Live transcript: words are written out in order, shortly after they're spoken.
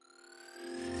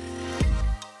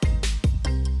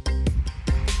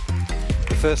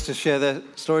First to share their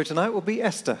story tonight will be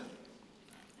Esther.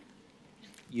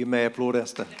 You may applaud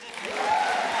Esther.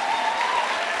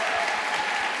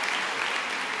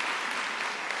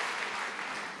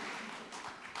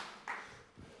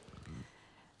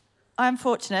 I'm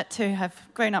fortunate to have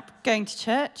grown up going to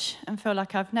church and feel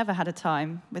like I've never had a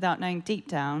time without knowing deep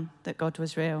down that God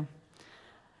was real.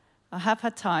 I have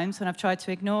had times when I've tried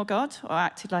to ignore God or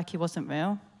acted like he wasn't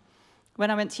real. When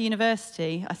I went to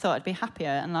university, I thought I'd be happier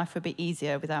and life would be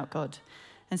easier without God.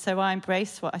 And so I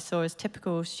embraced what I saw as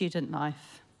typical student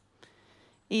life.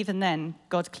 Even then,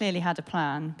 God clearly had a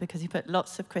plan because he put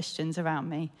lots of Christians around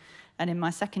me. And in my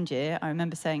second year, I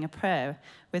remember saying a prayer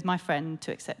with my friend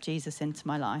to accept Jesus into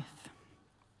my life.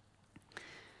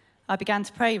 I began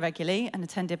to pray regularly and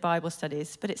attended Bible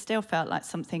studies, but it still felt like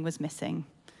something was missing.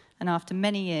 And after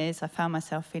many years, I found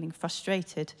myself feeling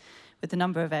frustrated with the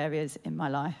number of areas in my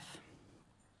life.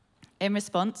 In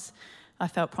response, I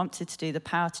felt prompted to do the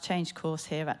Power to Change course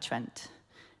here at Trent.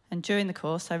 And during the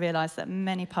course, I realised that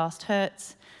many past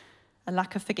hurts, a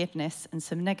lack of forgiveness, and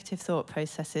some negative thought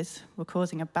processes were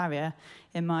causing a barrier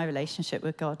in my relationship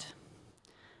with God.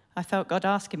 I felt God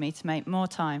asking me to make more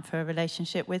time for a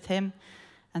relationship with him,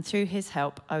 and through his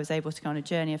help, I was able to go on a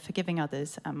journey of forgiving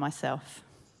others and myself.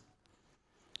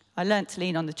 I learnt to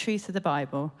lean on the truth of the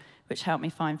Bible, which helped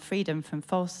me find freedom from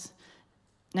false,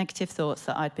 negative thoughts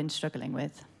that I'd been struggling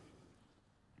with.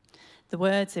 The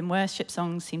words in worship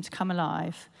songs seemed to come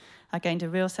alive. I gained a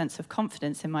real sense of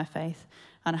confidence in my faith,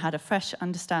 and I had a fresh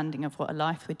understanding of what a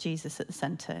life with Jesus at the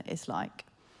centre is like.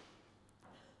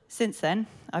 Since then,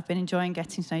 I've been enjoying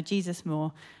getting to know Jesus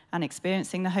more and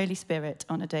experiencing the Holy Spirit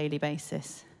on a daily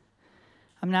basis.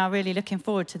 I'm now really looking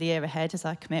forward to the year ahead as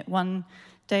I commit 1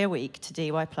 day a week to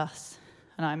DY+,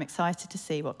 and I'm excited to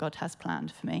see what God has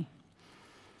planned for me.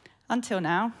 Until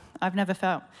now, I've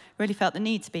never really felt the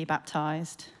need to be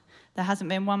baptised. There hasn't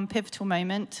been one pivotal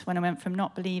moment when I went from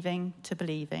not believing to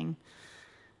believing.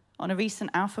 On a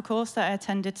recent Alpha course that I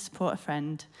attended to support a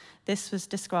friend, this was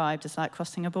described as like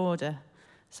crossing a border.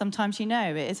 Sometimes it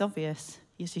is obvious,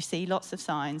 as you see lots of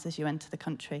signs as you enter the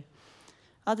country.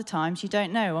 Other times you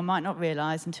don't know or might not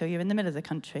realise until you're in the middle of the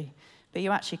country, but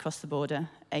you actually crossed the border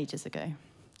ages ago.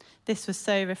 This was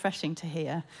so refreshing to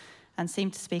hear and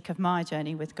seemed to speak of my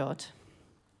journey with God.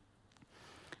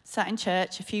 Sat in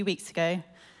church a few weeks ago,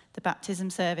 the baptism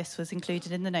service was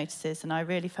included in the notices, and I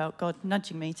really felt God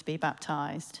nudging me to be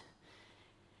baptised.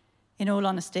 In all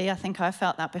honesty, I think I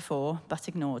felt that before, but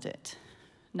ignored it.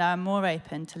 Now I'm more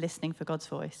open to listening for God's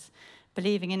voice,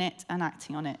 believing in it and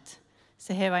acting on it.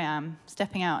 So here I am,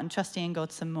 stepping out and trusting in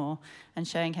God some more and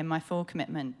showing him my full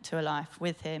commitment to a life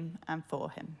with him and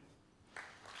for him.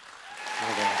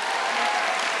 Well done.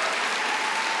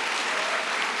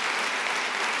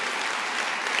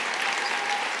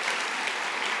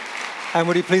 And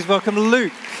would you please welcome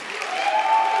Luke?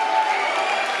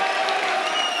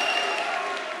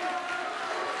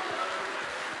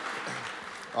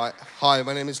 Hi,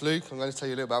 my name is Luke. I'm going to tell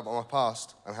you a little bit about my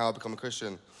past and how I became a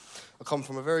Christian. I come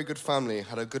from a very good family,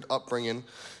 had a good upbringing,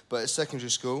 but at secondary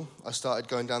school, I started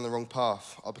going down the wrong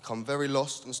path. I became very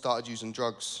lost and started using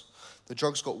drugs. The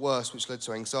drugs got worse, which led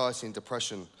to anxiety and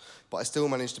depression, but I still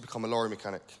managed to become a lorry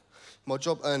mechanic. My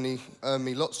job earned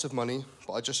me lots of money,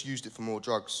 but I just used it for more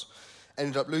drugs.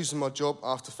 Ended up losing my job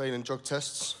after failing drug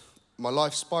tests. My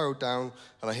life spiraled down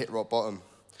and I hit rock bottom.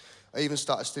 I even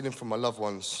started stealing from my loved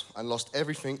ones and lost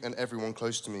everything and everyone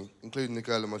close to me, including the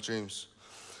girl of my dreams.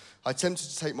 I attempted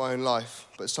to take my own life,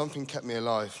 but something kept me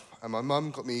alive, and my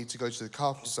mum got me to go to the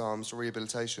Carpenter's Arms for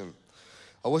rehabilitation.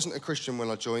 I wasn't a Christian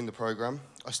when I joined the programme.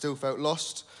 I still felt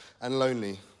lost and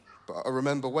lonely, but I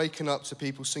remember waking up to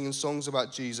people singing songs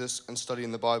about Jesus and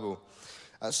studying the Bible.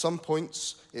 At some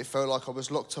points, it felt like I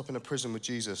was locked up in a prison with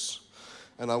Jesus,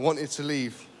 and I wanted to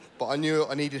leave, but I knew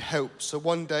I needed help. So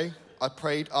one day, I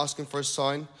prayed, asking for a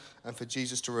sign and for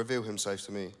Jesus to reveal himself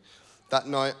to me. That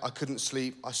night, I couldn't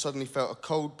sleep. I suddenly felt a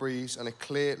cold breeze and a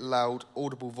clear, loud,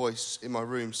 audible voice in my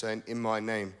room saying, "In my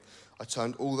name." I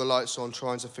turned all the lights on,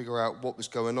 trying to figure out what was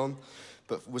going on,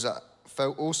 but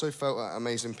also felt at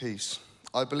amazing peace.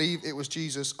 I believe it was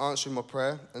Jesus answering my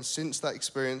prayer, and since that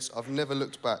experience, I've never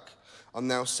looked back. I'm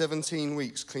now 17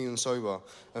 weeks clean and sober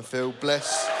and feel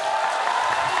blessed.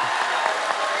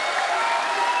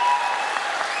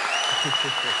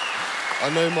 I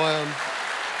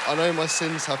know my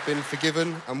sins have been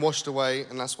forgiven and washed away,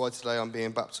 and that's why today I'm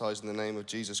being baptised in the name of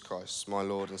Jesus Christ, my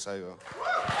Lord and Saviour.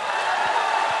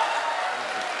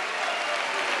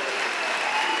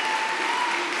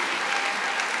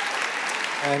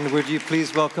 And would you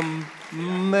please welcome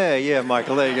Mayor? Yeah,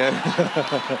 Michael, there you go.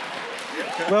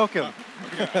 Welcome.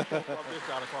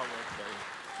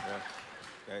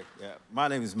 Okay, yeah. My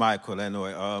name is Michael.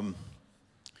 Anyway,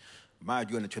 my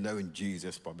journey to knowing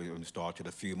Jesus probably only started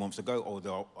a few months ago,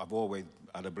 although I've always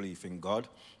had a belief in God.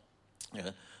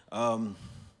 Yeah.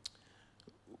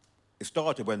 It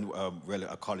started when really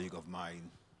a colleague of mine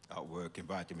at work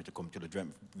invited me to come to the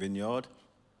Drent Vineyard.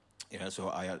 Yeah, so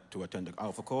I had to attend the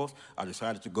Alpha course. I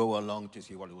decided to go along to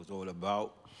see what it was all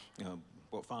about,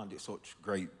 but found it such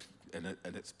great an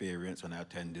experience, and I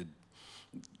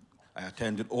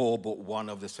attended all but one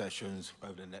of the sessions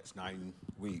over the next 9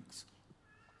 weeks.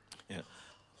 Yeah.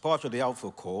 Part of the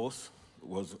Alpha course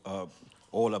was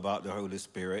all about the Holy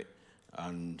Spirit,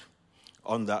 and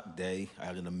on that day, I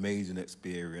had an amazing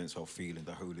experience of feeling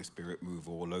the Holy Spirit move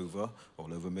all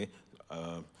over me.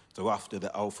 So after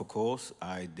the Alpha course,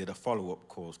 I did a follow-up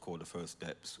course called The First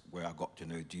Steps, where I got to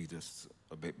know Jesus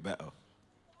a bit better.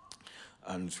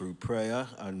 And through prayer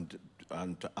and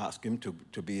to ask him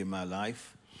to be in my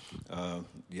life,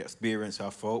 the experience I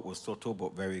felt was subtle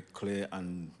but very clear,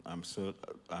 and I'm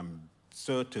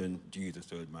certain Jesus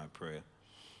heard my prayer.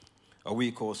 A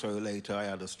week or so later, I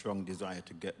had a strong desire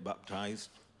to get baptized.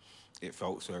 It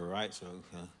felt so right, so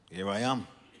here I am,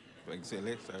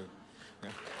 basically. So,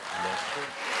 yeah.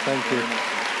 Thank you.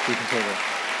 You can take that.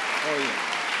 Oh, yeah.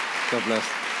 God bless.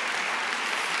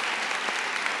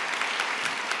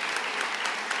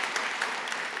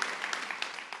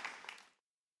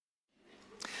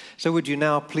 So would you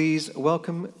now please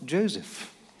welcome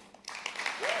Joseph?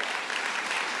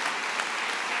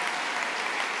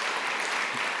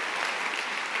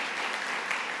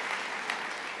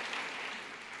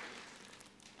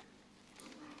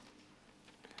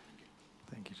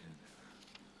 Thank you, Joseph.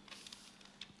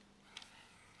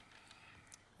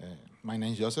 My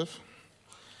name is Joseph.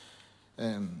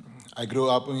 I grew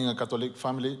up in a Catholic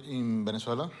family in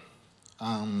Venezuela.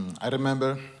 I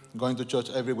remember going to church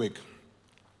every week.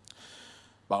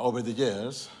 But over the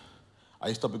years,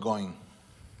 I stopped going.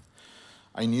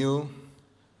 I knew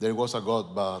there was a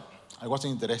God, but I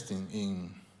wasn't interested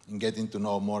in getting to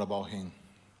know more about him.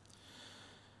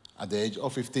 At the age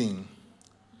of 15,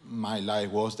 my life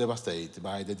was devastated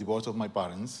by the divorce of my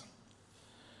parents.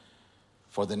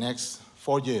 For the next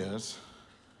 4 years,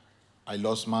 I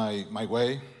lost my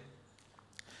way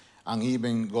and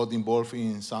even got involved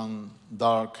in some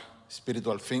dark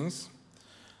spiritual things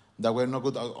that were not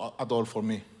good at all for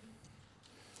me.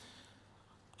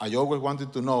 I always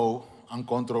wanted to know and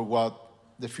control what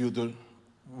the future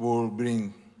would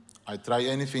bring. I tried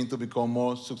anything to become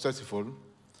more successful,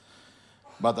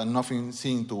 but nothing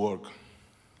seemed to work.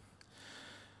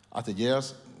 As the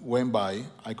years went by,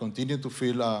 I continued to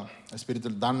feel a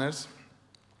spiritual darkness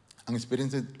and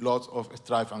experienced lots of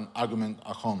strife and argument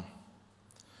at home.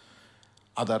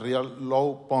 At a real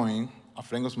low point, a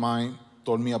friend of mine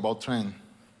told me about Drent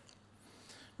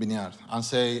Vineyard and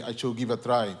said I should give a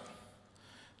try.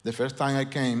 The first time I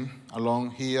came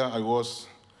along here, I was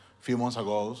a few months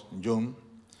ago, in June.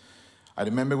 I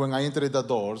remember when I entered the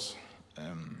doors,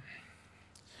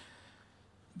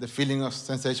 the feeling of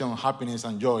sensation of happiness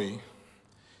and joy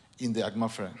in the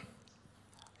atmosphere.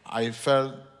 I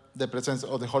felt the presence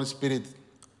of the Holy Spirit,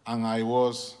 and I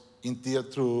was in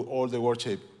tears through all the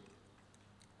worship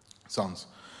songs.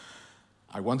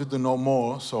 I wanted to know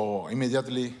more, so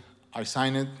immediately I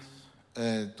signed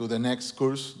to the next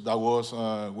course that was,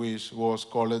 which was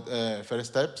called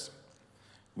First Steps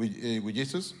with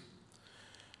Jesus.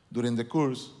 During the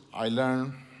course, I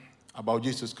learned about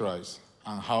Jesus Christ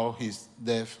and how his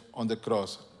death on the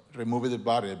cross removed the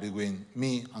barrier between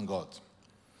me and God.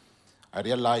 I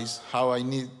realized how I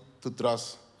need to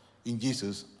trust in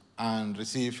Jesus and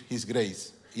receive his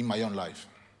grace in my own life.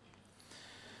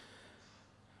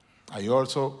 I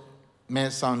also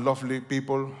met some lovely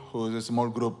people whose a small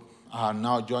group are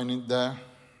now joining there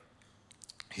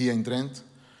here in Drent.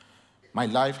 My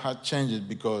life had changed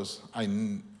because I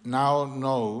now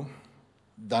know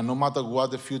that no matter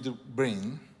what the future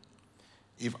brings,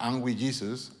 if I'm with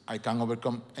Jesus, I can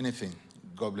overcome anything.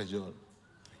 God bless you all.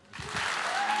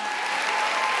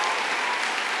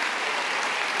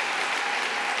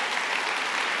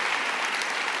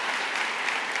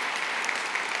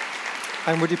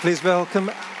 And would you please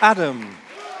welcome Adam?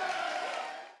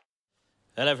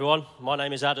 Hello everyone, my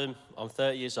name is Adam, I'm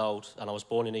 30 years old and I was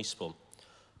born in Eastbourne.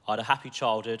 I had a happy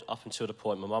childhood up until the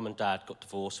point my mum and dad got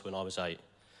divorced when I was 8.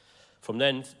 From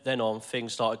then on,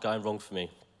 things started going wrong for me.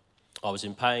 I was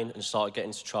in pain and started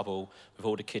getting into trouble with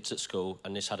all the kids at school,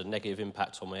 and this had a negative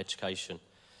impact on my education.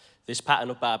 This pattern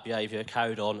of bad behaviour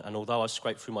carried on, and although I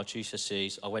scraped through my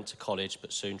GCSEs, I went to college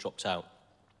but soon dropped out.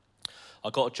 I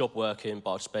got a job working,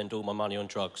 but I'd spend all my money on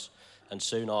drugs, and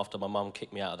soon after my mum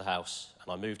kicked me out of the house,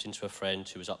 and I moved into a friend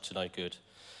who was up to no good.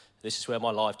 This is where my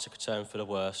life took a turn for the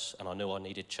worse, and I knew I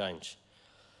needed change.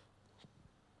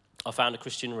 I found a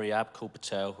Christian rehab called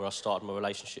Bethel, where I started my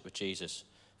relationship with Jesus.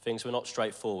 Things were not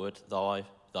straightforward,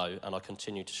 and I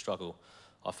continued to struggle.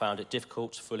 I found it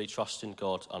difficult to fully trust in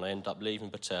God, and I ended up leaving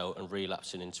Bethel and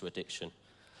relapsing into addiction.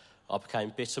 I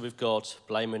became bitter with God,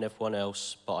 blaming everyone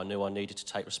else, but I knew I needed to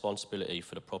take responsibility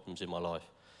for the problems in my life.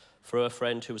 Through a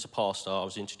friend who was a pastor, I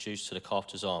was introduced to the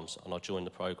Carpenter's Arms, and I joined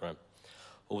the programme.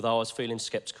 Although I was feeling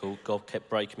sceptical, God kept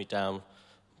breaking me down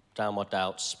my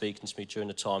doubts, speaking to me during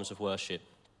the times of worship.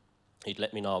 He'd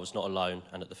let me know I was not alone,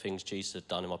 and that the things Jesus had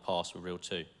done in my past were real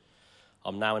too.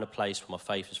 I'm now in a place where my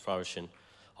faith is flourishing.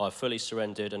 I have fully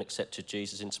surrendered and accepted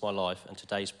Jesus into my life, and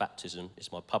today's baptism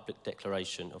is my public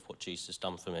declaration of what Jesus has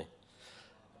done for me.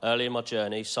 Early in my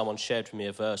journey, someone shared with me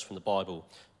a verse from the Bible,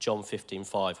 John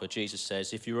 15:5, where Jesus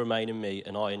says, "If you remain in me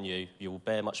and I in you, you will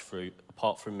bear much fruit.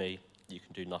 Apart from me, you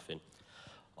can do nothing."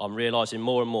 I'm realising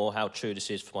more and more how true this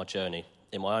is for my journey.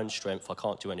 In my own strength, I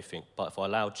can't do anything, but if I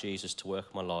allow Jesus to work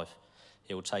in my life,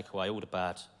 he will take away all the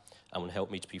bad and will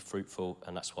help me to be fruitful,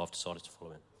 and that's why I've decided to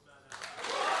follow him.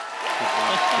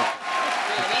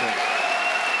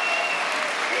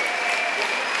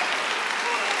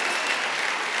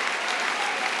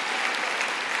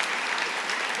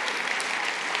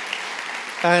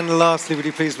 And lastly, would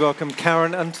you please welcome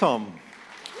Karen and Tom?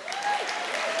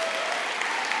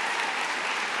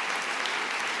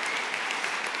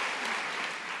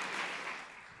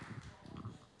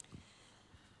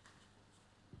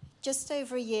 Just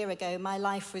over a year ago, my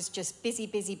life was just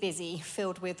busy,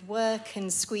 filled with work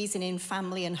and squeezing in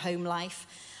family and home life.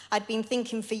 I'd been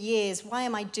thinking for years, why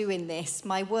am I doing this?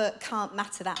 My work can't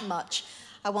matter that much.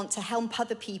 I want to help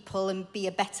other people and be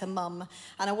a better mum,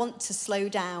 and I want to slow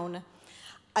down.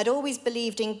 I'd always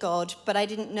believed in God, but I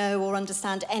didn't know or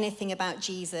understand anything about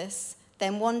Jesus.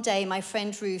 Then one day, my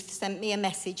friend Ruth sent me a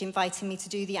message inviting me to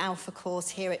do the Alpha course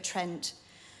here at Trent.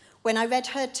 When I read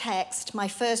her text, my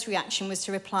first reaction was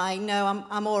to reply, "No,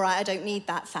 I'm all right, I don't need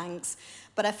that, thanks."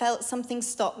 But I felt something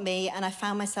stop me, and I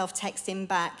found myself texting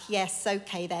back, "Yes,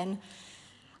 okay then."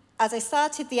 As I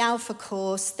started the Alpha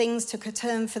course, things took a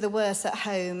turn for the worse at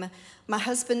home. My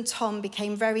husband Tom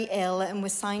became very ill and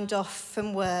was signed off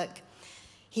from work.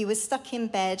 He was stuck in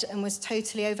bed and was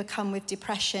totally overcome with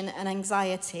depression and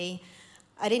anxiety.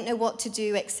 I didn't know what to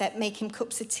do except make him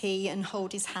cups of tea and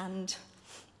hold his hand.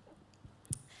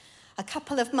 A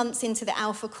couple of months into the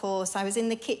Alpha course, I was in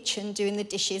the kitchen doing the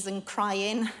dishes and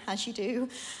crying, as you do,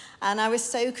 and I was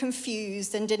so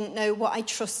confused and didn't know what I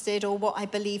trusted or what I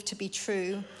believed to be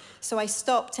true. So I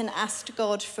stopped and asked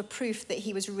God for proof that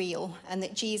he was real and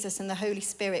that Jesus and the Holy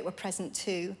Spirit were present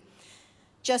too.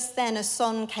 Just then, a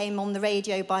song came on the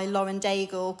radio by Lauren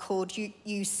Daigle called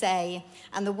You Say,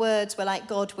 and the words were like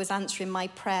God was answering my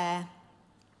prayer.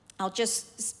 I'll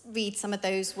just read some of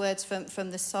those words from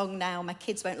the song now. My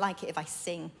kids won't like it if I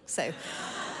sing, so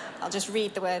I'll just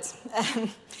read the words.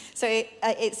 So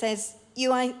it says,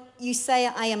 You say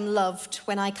I am loved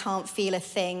when I can't feel a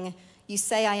thing. You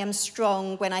say I am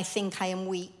strong when I think I am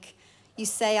weak. You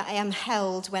say I am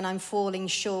held when I'm falling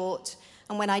short.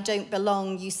 And when I don't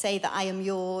belong, you say that I am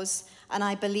yours, and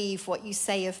I believe what you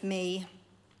say of me.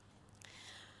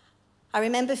 I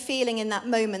remember feeling in that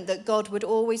moment that God would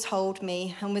always hold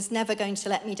me and was never going to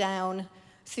let me down.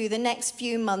 Through the next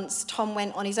few months, Tom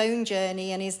went on his own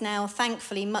journey and is now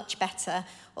thankfully much better.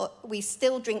 We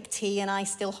still drink tea and I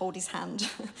still hold his hand.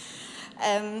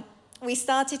 We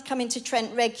started coming to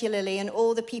Trent regularly, and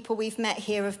all the people we've met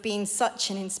here have been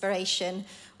such an inspiration.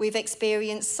 We've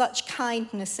experienced such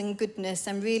kindness and goodness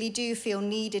and really do feel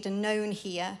needed and known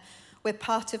here. We're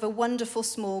part of a wonderful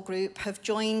small group, have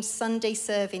joined Sunday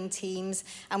serving teams,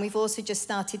 and we've also just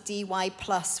started DY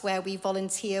Plus, where we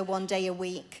volunteer 1 day a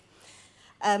week.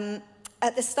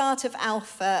 At the start of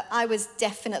Alpha, I was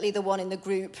definitely the one in the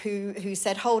group who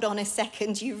said, hold on a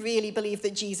second, you really believe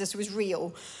that Jesus was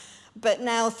real? But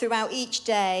now, throughout each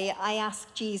day, I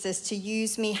ask Jesus to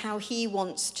use me how he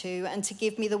wants to and to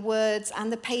give me the words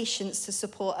and the patience to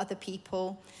support other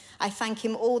people. I thank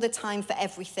him all the time for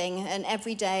everything, and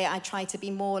every day I try to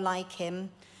be more like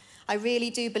him. I really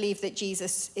do believe that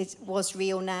Jesus was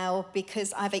real now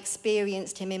because I've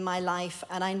experienced him in my life,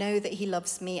 and I know that he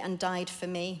loves me and died for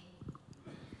me.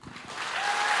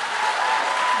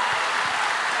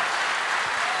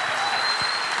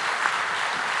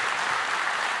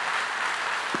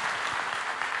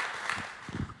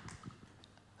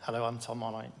 Hello, I'm Tom. I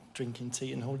like drinking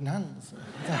tea and holding hands.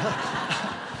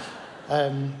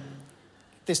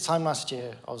 This time last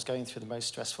year, I was going through the most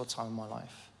stressful time of my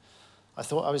life. I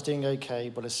thought I was doing okay,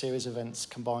 but a series of events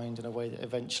combined in a way that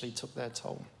eventually took their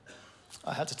toll.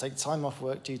 I had to take time off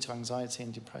work due to anxiety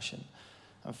and depression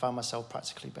and found myself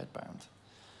practically bedbound.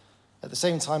 At the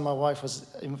same time, my wife was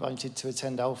invited to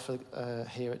attend Alpha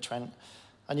here at Trent.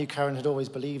 I knew Karen had always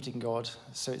believed in God,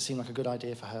 so it seemed like a good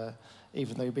idea for her,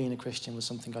 even though being a Christian was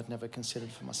something I'd never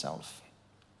considered for myself.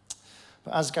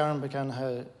 But as Karen began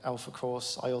her Alpha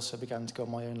course, I also began to go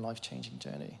on my own life-changing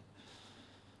journey.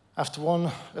 After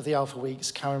one of the Alpha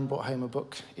weeks, Karen brought home a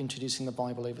book introducing the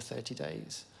Bible over 30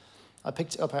 days. I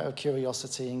picked it up out of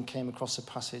curiosity and came across a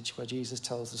passage where Jesus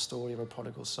tells the story of a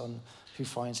prodigal son who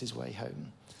finds his way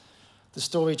home. The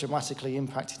story dramatically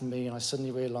impacted me, and I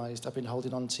suddenly realised I'd been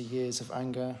holding on to years of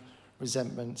anger,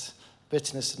 resentment,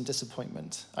 bitterness and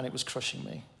disappointment, and it was crushing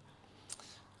me.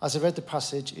 As I read the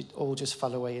passage, it all just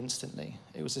fell away instantly.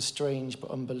 It was a strange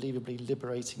but unbelievably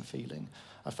liberating feeling.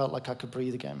 I felt like I could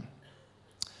breathe again.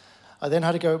 I then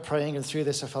had to go out praying, and through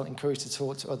this I felt encouraged to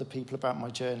talk to other people about my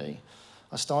journey.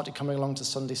 I started coming along to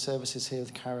Sunday services here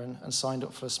with Karen and signed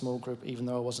up for a small group, even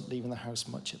though I wasn't leaving the house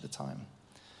much at the time.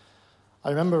 I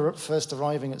remember first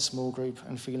arriving at small group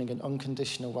and feeling an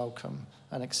unconditional welcome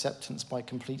and acceptance by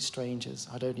complete strangers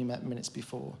I'd only met minutes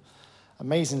before.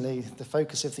 Amazingly, the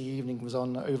focus of the evening was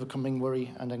on overcoming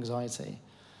worry and anxiety.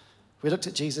 We looked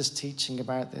at Jesus' teaching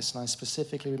about this, and I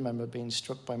specifically remember being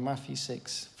struck by Matthew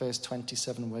 6, verse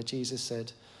 27, where Jesus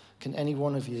said, "Can any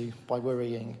one of you, by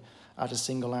worrying, add a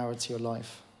single hour to your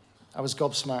life?" I was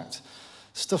gobsmacked.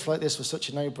 Stuff like this was such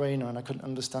a no-brainer, and I couldn't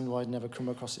understand why I'd never come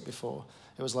across it before.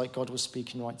 It was like God was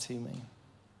speaking right to me.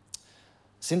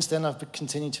 Since then, I've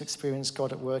continued to experience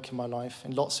God at work in my life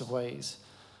in lots of ways,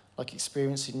 like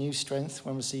experiencing new strength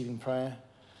when receiving prayer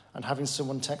and having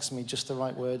someone text me just the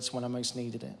right words when I most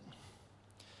needed it.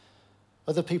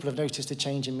 Other people have noticed a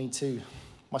change in me too.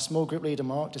 My small group leader,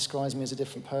 Mark, describes me as a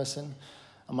different person,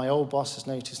 and my old boss has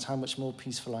noticed how much more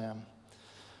peaceful I am.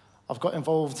 I've got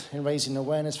involved in raising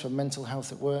awareness for mental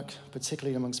health at work,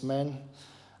 particularly amongst men,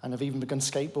 and I've even begun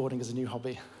skateboarding as a new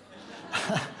hobby.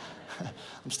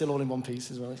 I'm still all in one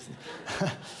piece as well.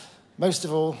 Most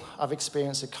of all, I've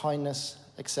experienced a kindness,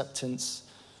 acceptance,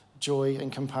 joy,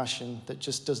 and compassion that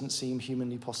just doesn't seem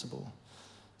humanly possible.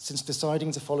 Since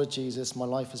deciding to follow Jesus, my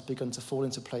life has begun to fall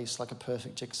into place like a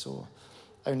perfect jigsaw.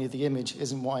 Only the image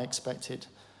isn't what I expected.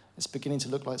 It's beginning to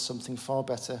look like something far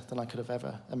better than I could have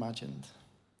ever imagined.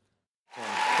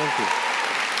 Thank you.